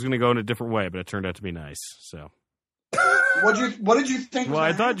thought that was going to go in a different way, but it turned out to be nice. So, what did you think? Well,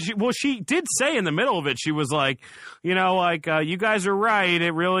 I thought she did say in the middle of it, she was like, you guys are right.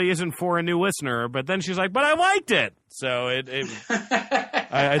 It really isn't for a new listener. But then she's like, but I liked it. So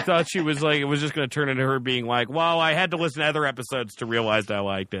I thought she was like, it was just going to turn into her being like, well, I had to listen to other episodes to realize I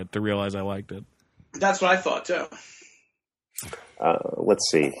liked it. That's what I thought too. Let's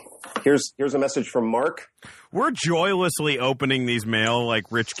see. Here's a message from Mark. We're joylessly opening these mail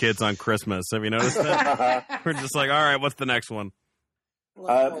like rich kids on Christmas. Have you noticed that? We're just like, all right, what's the next one?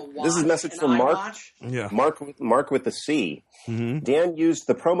 This is a message from Mark. Yeah. Mark with the C. Mm-hmm. Dan used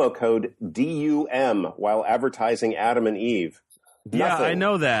the promo code DUM while advertising Adam and Eve. Yeah, Nothing. I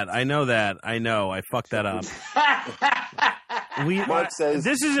know that. I fucked that up. Mark says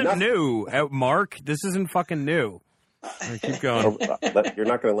this isn't nothing. new. Mark, this isn't fucking new. Right, keep going. You're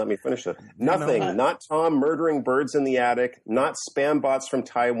not going to let me finish it. Nothing. Not Tom murdering birds in the attic. Not spam bots from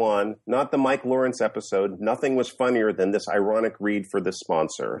Taiwan. Not the Mike Lawrence episode. Nothing was funnier than this ironic read for this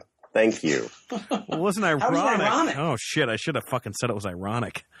sponsor. Thank you. Well, it wasn't ironic. How was it ironic? Oh, shit. I should have fucking said it was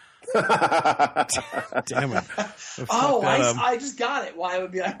ironic. Damn it. I just got it. Why it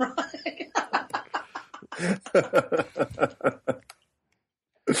would be ironic.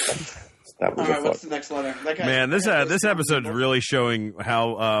 That was all right, what's the next letter? Man, this episode's really showing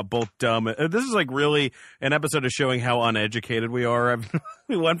how both dumb. This is like really an episode of showing how uneducated we are.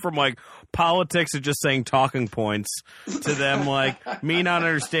 We went from like politics of just saying talking points to them like me not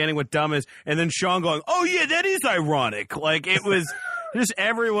understanding what dumb is, and then Sean going, "Oh yeah, that is ironic." Like it was just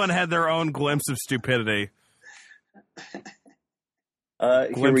everyone had their own glimpse of stupidity.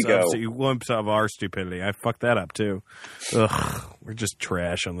 Here we go. Glimpse of our stupidity. I fucked that up too. Ugh, we're just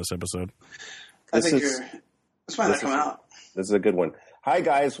trash on this episode. That's why that come out. This is a good one. Hi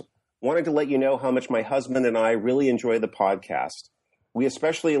guys, wanted to let you know how much my husband and I really enjoy the podcast. We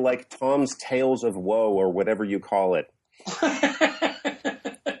especially like Tom's Tales of Woe or whatever you call it.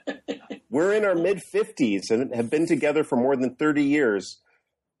 We're in our mid-50s and have been together for more than 30 years.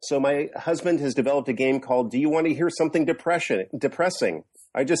 So my husband has developed a game called Do You Want to Hear Something Depressing?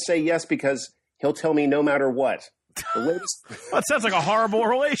 I just say yes because he'll tell me no matter what. The latest... That sounds like a horrible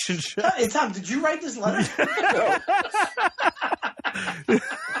relationship. Hey, Tom, did you write this letter?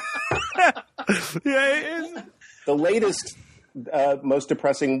 Yeah. The latest, most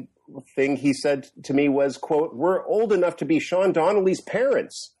depressing thing he said to me was, quote, we're old enough to be Sean Donnelly's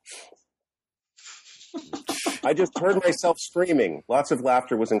parents. I just heard myself screaming. Lots of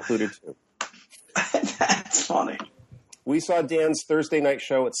laughter was included, too. That's funny. We saw Dan's Thursday night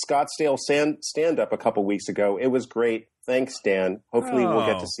show at Scottsdale Stand-Up a couple weeks ago. It was great. Thanks, Dan. Hopefully we'll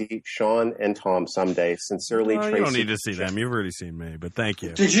get to see Sean and Tom someday. Sincerely, Tracy. You don't need to see them. You've already seen me, but thank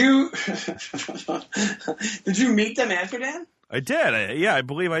you. Did you meet them after Dan? I did. I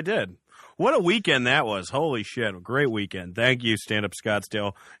believe I did. What a weekend that was. Holy shit. A great weekend. Thank you, Stand Up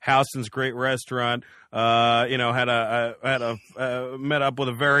Scottsdale. Houston's great restaurant. Met up with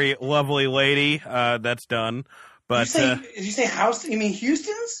a very lovely lady. That's done. But did you say Houston? You mean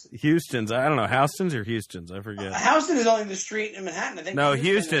Houston's? Houston's. I don't know. Houston's or Houston's? I forget. Houston is only the street in Manhattan. I think. No,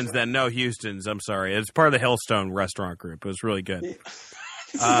 Houston's then. No, Houston's. I'm sorry. It's part of the Hillstone restaurant group. It was really good. This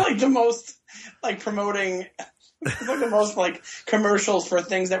is like the most promoting... It's like the most commercials for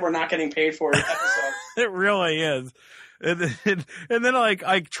things that we're not getting paid for episode. It really is. And then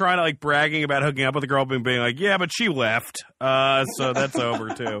trying to bragging about hooking up with the girl being like, yeah, but she left. So that's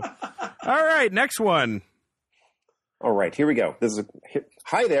over too. All right, next one. All right, here we go.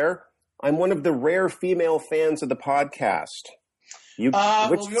 Hi there. I'm one of the rare female fans of the podcast. We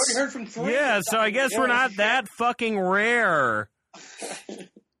already heard from 3. Yeah, so I guess we're not that fucking rare.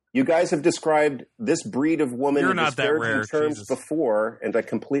 You guys have described this breed of woman in disparaging terms Jesus. Before, and I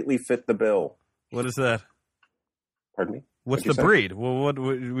completely fit the bill. What is that? Pardon me? What's the breed? Well, what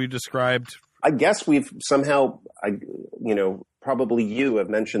we described? I guess we've somehow, probably you have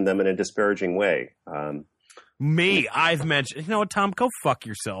mentioned them in a disparaging way. I've mentioned. You know what, Tom? Go fuck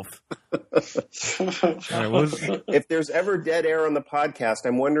yourself. If there's ever dead air on the podcast,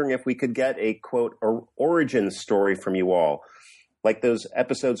 I'm wondering if we could get a, quote, origin story from you all. Like those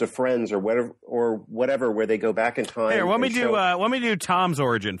episodes of Friends or whatever, where they go back in time. Here, let me do Tom's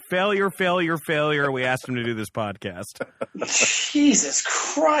origin. Failure. We asked him to do this podcast. Jesus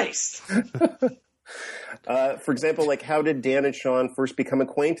Christ! For example, like, how did Dan and Sean first become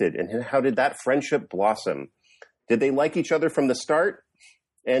acquainted, and how did that friendship blossom? Did they like each other from the start?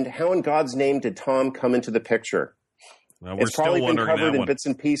 And how in God's name did Tom come into the picture? Well, we're it's probably still been covered in one. bits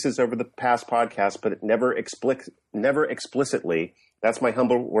and pieces over the past podcast, but it never explicitly. That's my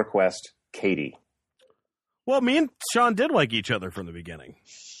humble request, Katie. Well, me and Sean did like each other from the beginning.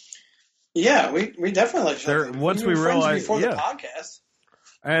 Yeah, we definitely liked each other. Once we were realized, friends before the podcast.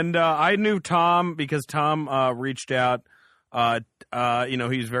 And I knew Tom because Tom reached out.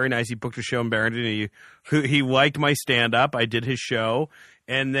 He's very nice. He booked a show in Barrington. He liked my stand-up. I did his show.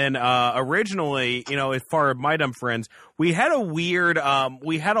 And then originally, as far as My Dumb Friends, we had a weird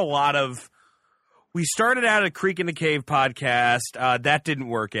we started out at Creek in the Cave podcast. That didn't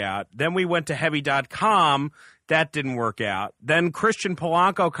work out. Then we went to Heavy.com. That didn't work out. Then Christian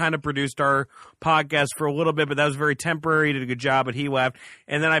Polanco kind of produced our podcast for a little bit, but that was very temporary. He did a good job, but he left.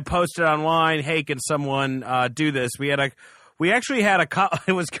 And then I posted online, hey, can someone do this? We actually had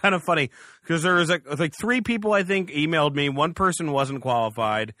it was kind of funny because there was like 3 people, I think, emailed me. One person wasn't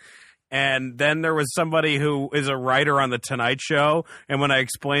qualified. And then there was somebody who is a writer on The Tonight Show. And when I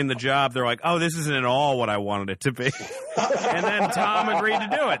explained the job, they're like, oh, this isn't at all what I wanted it to be. And then Tom agreed to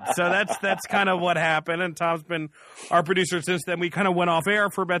do it. So that's kind of what happened. And Tom's been our producer since then. We kind of went off air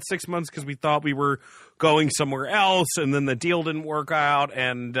for about 6 months because we thought we were going somewhere else. And then the deal didn't work out.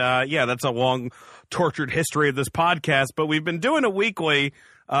 And that's a long, tortured history of this podcast. But we've been doing it weekly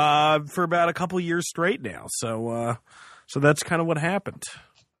for about a couple years straight now. So that's kind of what happened.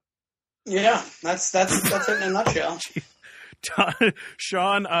 Yeah, that's it in a nutshell.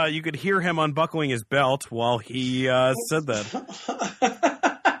 Sean, you could hear him unbuckling his belt while he said that.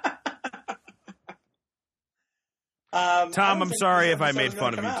 Tom, I'm sorry if I made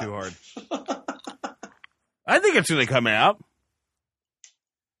fun of you too hard. I think it's going to come out.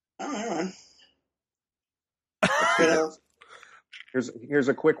 All right. Here's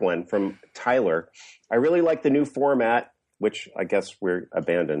a quick one from Tyler. I really like the new format, which I guess we're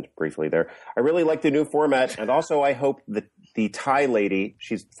abandoned briefly there. I really like the new format, and also I hope that the Thai lady,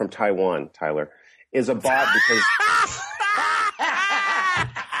 she's from Taiwan, Tyler, is a bot because...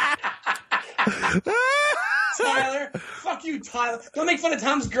 Tyler, fuck you, Tyler. Don't make fun of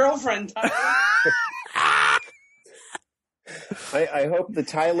Tom's girlfriend, Tyler. I hope the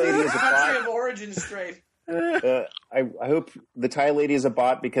Thai lady is a bot. Country of origin straight. I hope the Thai lady is a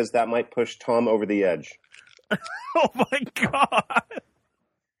bot because that might push Tom over the edge. Oh my God.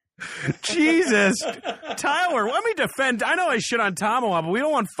 Jesus. Tyler, let me defend. I know I shit on Tom a lot, but we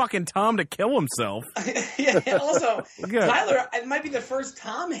don't want fucking Tom to kill himself. Yeah, also, Tyler, it might be the first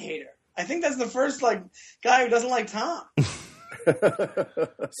Tom hater. I think that's the first guy who doesn't like Tom.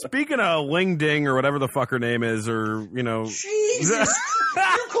 Speaking of Ling Ding or whatever the fuck her name is, or Jesus,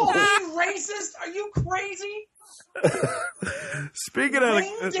 you're calling me racist? Are you crazy? Speaking of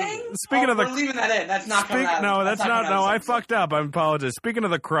we're leaving that in. That's not coming out. No, that's not. No, I fucked up. I apologize. Speaking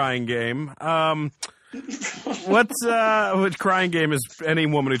of the crying game, which crying game is any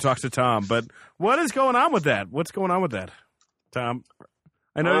woman who talks to Tom? But what is going on with that? What's going on with that, Tom?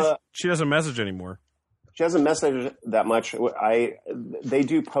 I know she doesn't message anymore. She doesn't message that much. They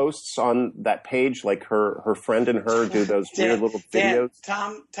do posts on that page, like her friend and her do those weird little videos.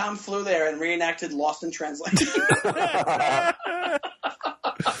 Tom flew there and reenacted Lost in Translation.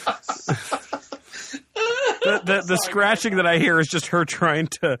 The scratching that I hear is just her trying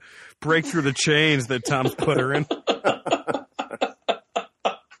to break through the chains that Tom's put her in.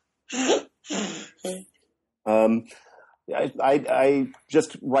 I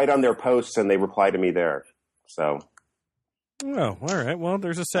just write on their posts and they reply to me there. So. Oh, all right. Well,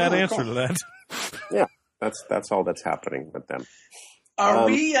 there's a sad answer to that. Yeah, that's all that's happening with them. Are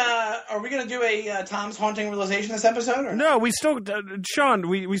we going to do a Tom's Haunting Realization this episode? Or? No, we still, Sean.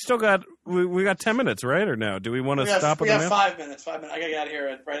 We still got we got 10 minutes, right? Or no? Do we want to stop? We got 5 minutes. 5 minutes. I got to get out of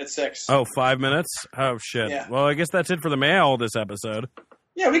here right at 6. Oh, 5 minutes. Oh shit. Yeah. Well, I guess that's it for the mail this episode.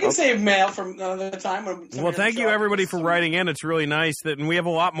 Yeah, we can save mail from another time. Well, thank you everybody for writing in. It's really nice and we have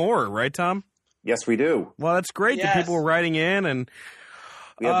a lot more, right, Tom? Yes, we do. Well, that's great that people are writing in, and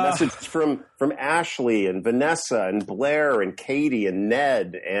we have messages from Ashley and Vanessa and Blair and Katie and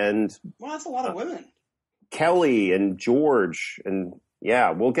Ned and that's a lot of women. Kelly and George, and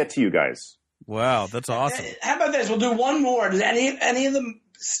we'll get to you guys. Wow, that's awesome. How about this? We'll do one more. Does any of them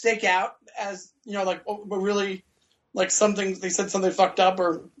stick out as but really something they said something fucked up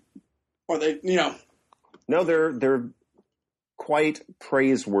or they No, they're quite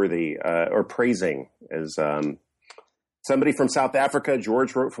praiseworthy or praising as somebody from South Africa.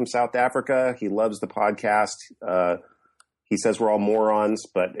 George wrote from South Africa. He loves the podcast. He says we're all morons,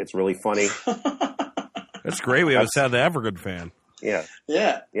 but it's really funny. That's great. We have a South African fan. Yeah.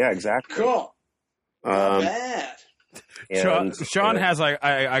 Yeah. Yeah, exactly. Cool. Not bad. Sean has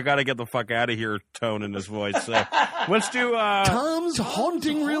I got to get the fuck out of here tone in his voice. So let's do Tom's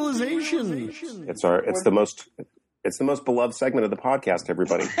haunting realization. It's the most beloved segment of the podcast,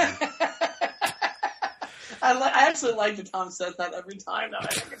 everybody. I actually like that Tom says that every time, though. I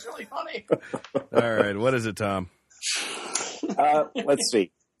think it's really funny. All right, what is it, Tom? Let's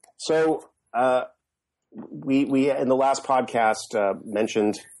see. So we in the last podcast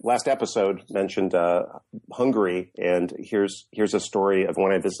last episode mentioned Hungary, and here's a story of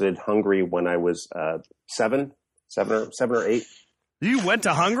when I visited Hungary when I was seven or eight. You went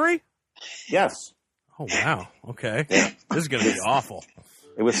to Hungary? Yes. Oh wow. Okay. Yeah. This is going to be awful.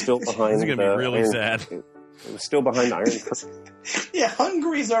 It was still behind. This is going to be really sad. It was still behind the Iron Curtain. Yeah,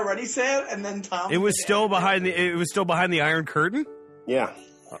 Hungary's already sad, and then Tom. It was still behind the Iron Curtain? Yeah.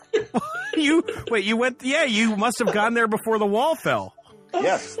 You went? Yeah, you must have gone there before the wall fell.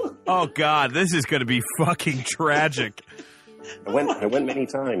 Yes. Oh God, this is going to be fucking tragic. I went many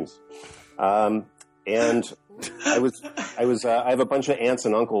times, and I have a bunch of aunts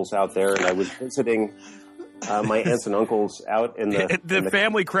and uncles out there, and I was visiting my aunts and uncles out in the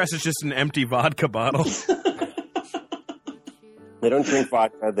family crest is just an empty vodka bottle. They don't drink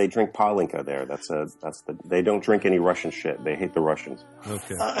vodka; they drink Palinka there. They don't drink any Russian shit. They hate the Russians.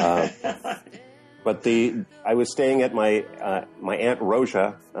 Okay. But I was staying at my Aunt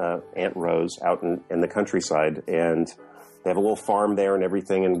Roja, Aunt Rose, out in the countryside, and they have a little farm there and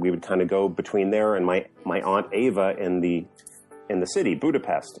everything, and we would kind of go between there and my Aunt Ava in the city,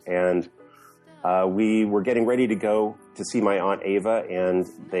 Budapest, and we were getting ready to go to see my Aunt Ava, and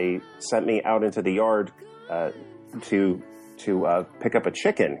they sent me out into the yard to pick up a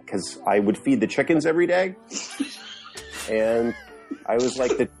chicken because I would feed the chickens every day, and I was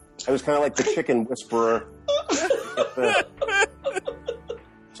kind of like the chicken whisperer.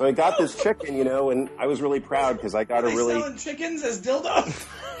 So I got this chicken, and I was really proud because I got selling chickens as dildos.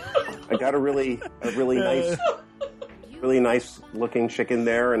 I got a really nice looking chicken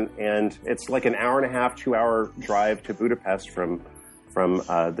there, and it's like an hour and a half, 2 hour drive to Budapest from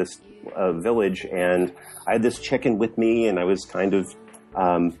this village, and I had this chicken with me, and I was kind of,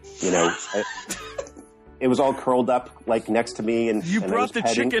 it was all curled up like next to me, and you brought the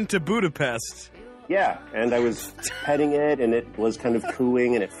petting. Chicken to Budapest. Yeah, and I was petting it, and it was kind of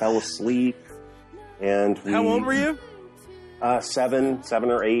cooing, and it fell asleep. And how old were you? 7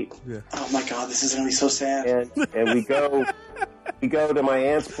 or 8. Yeah. Oh my God, this is gonna be so sad. And we go to my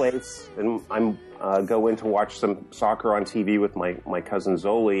aunt's place, and I'm go in to watch some soccer on TV with my cousin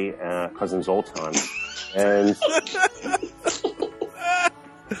cousin Zoltan, and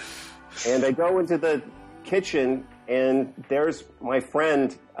I go into the kitchen, and there's my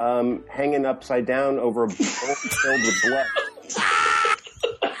friend hanging upside down over a bowl filled with blood.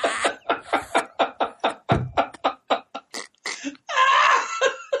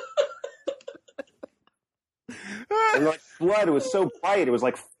 And like blood, it was so bright. It was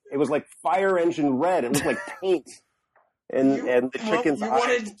like fire engine red. It looked like paint. And the chicken's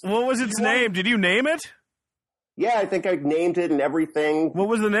eyes. What was its name? Did you name it? Yeah, I think I named it and everything. What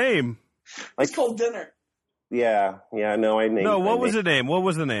was the name? It's called dinner. Yeah, no, I named. No, what was the name? What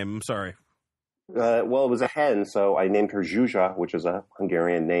was the name? I'm sorry. Well, it was a hen, so I named her Zsuzsa, which is a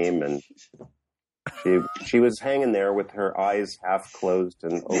Hungarian name, and she was hanging there with her eyes half closed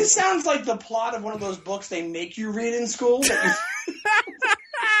and open. This sounds like the plot of one of those books they make you read in school.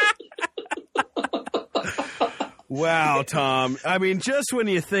 Wow, Tom. I mean, just when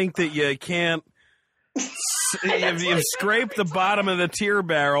you think that you can't, you've scraped the bottom of the tear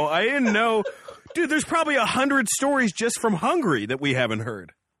barrel. I didn't know. Dude, there's probably 100 stories just from Hungary that we haven't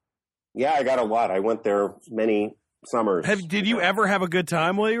heard. Yeah, I got a lot. I went there many summers. Did you ever have a good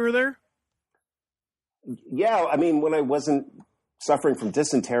time while you were there? Yeah, I mean, when I wasn't suffering from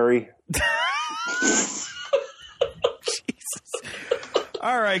dysentery. Jesus.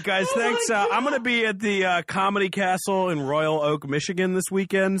 All right, guys, thanks. I'm going to be at the Comedy Castle in Royal Oak, Michigan this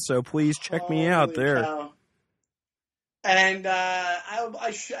weekend, so please check me out there. Cow. And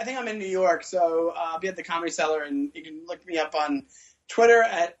I think I'm in New York, so I'll be at the Comedy Cellar, and you can look me up on Twitter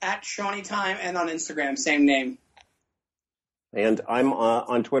at ShawneeTime and on Instagram, same name. And I'm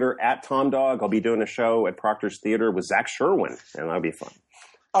on Twitter at TomDog. I'll be doing a show at Proctor's Theater with Zach Sherwin, and that'll be fun.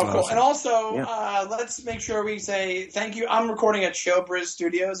 Oh, cool. And also, let's make sure we say thank you. I'm recording at ShowBriz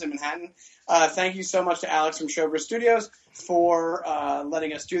Studios in Manhattan. Thank you so much to Alex from ShowBriz Studios for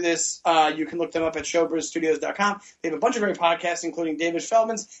letting us do this. You can look them up at showbrizstudios.com. They have a bunch of great podcasts, including David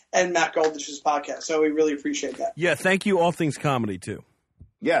Feldman's and Matt Goldish's podcast. So we really appreciate that. Yeah, thank you, All Things Comedy, too.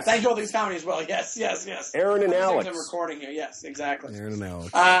 Yes. Thank you, All Things Comedy as well. Yes. Aaron and Alex. I'm recording here. Yes, exactly. Aaron and Alex.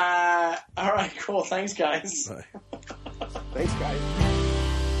 All right, cool. Thanks, guys. Bye. Thanks, guys.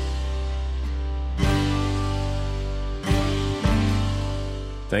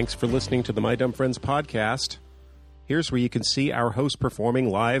 Thanks for listening to the My Dumb Friends podcast. Here's where you can see our host performing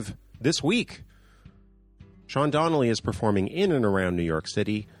live this week. Sean Donnelly is performing in and around New York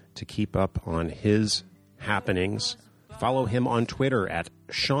City. To keep up on his happenings, follow him on Twitter at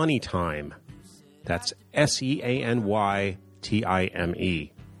SeanyTime. That's SeanyTime.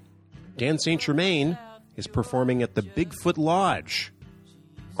 Dan St. Germain is performing at the Bigfoot Lodge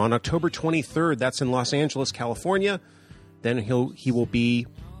on October 23rd. That's in Los Angeles, California. Then he will be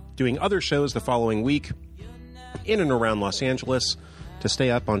doing other shows the following week in and around Los Angeles. To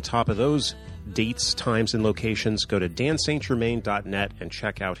stay up on top of those dates, times, and locations, go to danstgermain.net and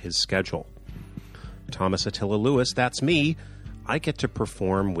check out his schedule. Thomas Attila Lewis, that's me. I get to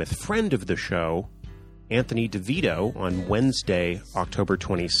perform with friend of the show, Anthony DeVito, on Wednesday, October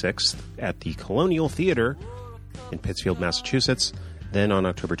 26th at the Colonial Theater in Pittsfield, Massachusetts. Then on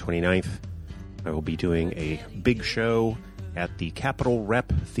October 29th, I will be doing a big show at the Capitol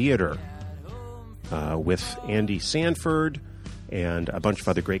Rep Theater with Andy Sanford and a bunch of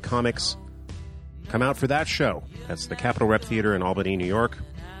other great comics. Come out for that show. That's the Capitol Rep Theater in Albany, New York.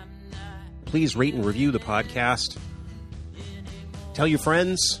 Please rate and review the podcast. Tell your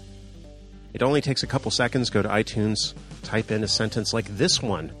friends. It only takes a couple seconds. Go to iTunes, type in a sentence like this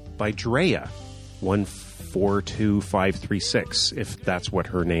one by Drea, 142536, if that's what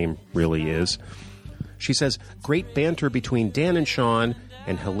her name really is. She says, great banter between Dan and Sean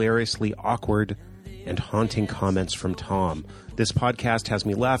and hilariously awkward and haunting comments from Tom. This podcast has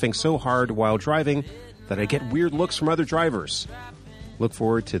me laughing so hard while driving that I get weird looks from other drivers. Look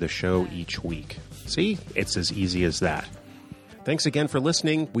forward to the show each week. See? It's as easy as that. Thanks again for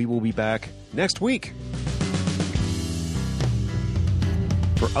listening. We will be back next week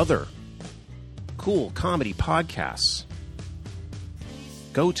for other cool comedy podcasts.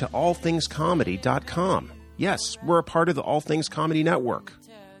 Go to allthingscomedy.com. Yes, we're a part of the All Things Comedy Network.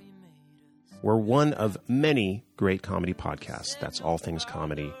 We're one of many great comedy podcasts. That's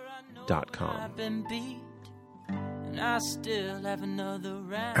allthingscomedy.com.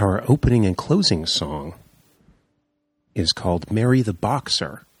 Our opening and closing song is called Mary the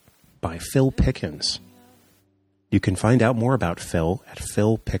Boxer by Phil Pickens. You can find out more about Phil at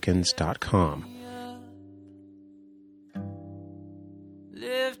philpickens.com.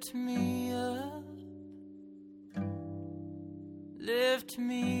 Lift me up, lift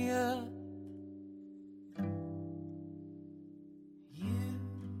me up. You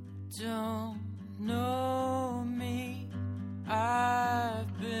don't